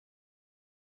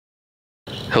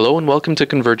Hello and welcome to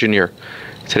Convergineer.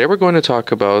 Today we're going to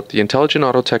talk about the intelligent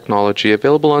auto technology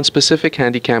available on specific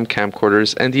Handycam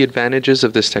camcorders and the advantages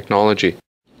of this technology.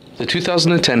 The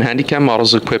 2010 Handycam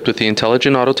models equipped with the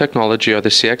intelligent auto technology are the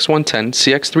CX110,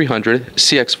 CX300,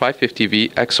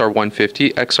 CX550V,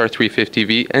 XR150,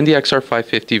 XR350V, and the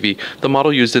XR550V, the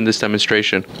model used in this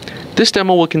demonstration. This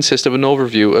demo will consist of an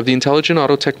overview of the intelligent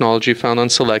auto technology found on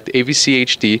select AVC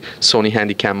HD Sony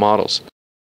Handycam models.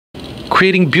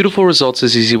 Creating beautiful results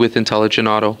is easy with intelligent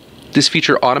auto. This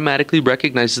feature automatically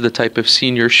recognizes the type of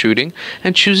scene you're shooting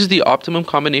and chooses the optimum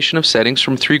combination of settings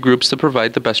from 3 groups to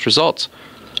provide the best results.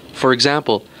 For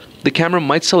example, the camera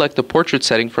might select the portrait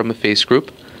setting from a face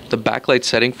group, the backlight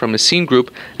setting from a scene group,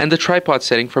 and the tripod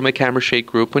setting from a camera shake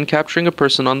group when capturing a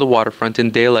person on the waterfront in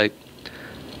daylight.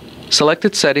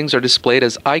 Selected settings are displayed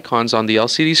as icons on the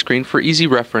LCD screen for easy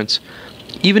reference.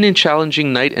 Even in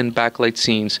challenging night and backlight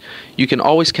scenes, you can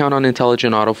always count on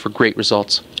intelligent auto for great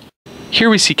results. Here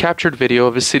we see captured video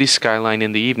of a city skyline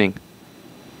in the evening.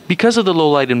 Because of the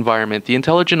low light environment, the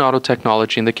intelligent auto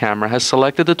technology in the camera has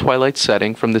selected the twilight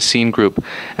setting from the scene group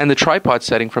and the tripod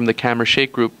setting from the camera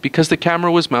shake group because the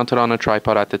camera was mounted on a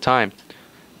tripod at the time.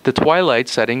 The twilight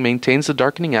setting maintains the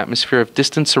darkening atmosphere of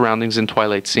distant surroundings in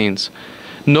twilight scenes.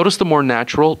 Notice the more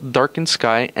natural, darkened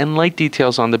sky and light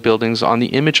details on the buildings on the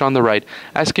image on the right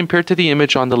as compared to the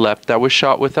image on the left that was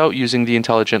shot without using the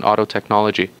intelligent auto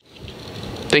technology.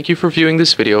 Thank you for viewing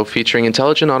this video featuring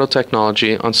intelligent auto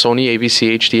technology on Sony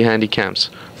AVC HD Handycams.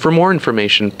 For more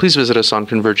information, please visit us on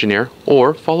Convergineer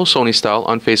or follow Sony Style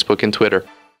on Facebook and Twitter.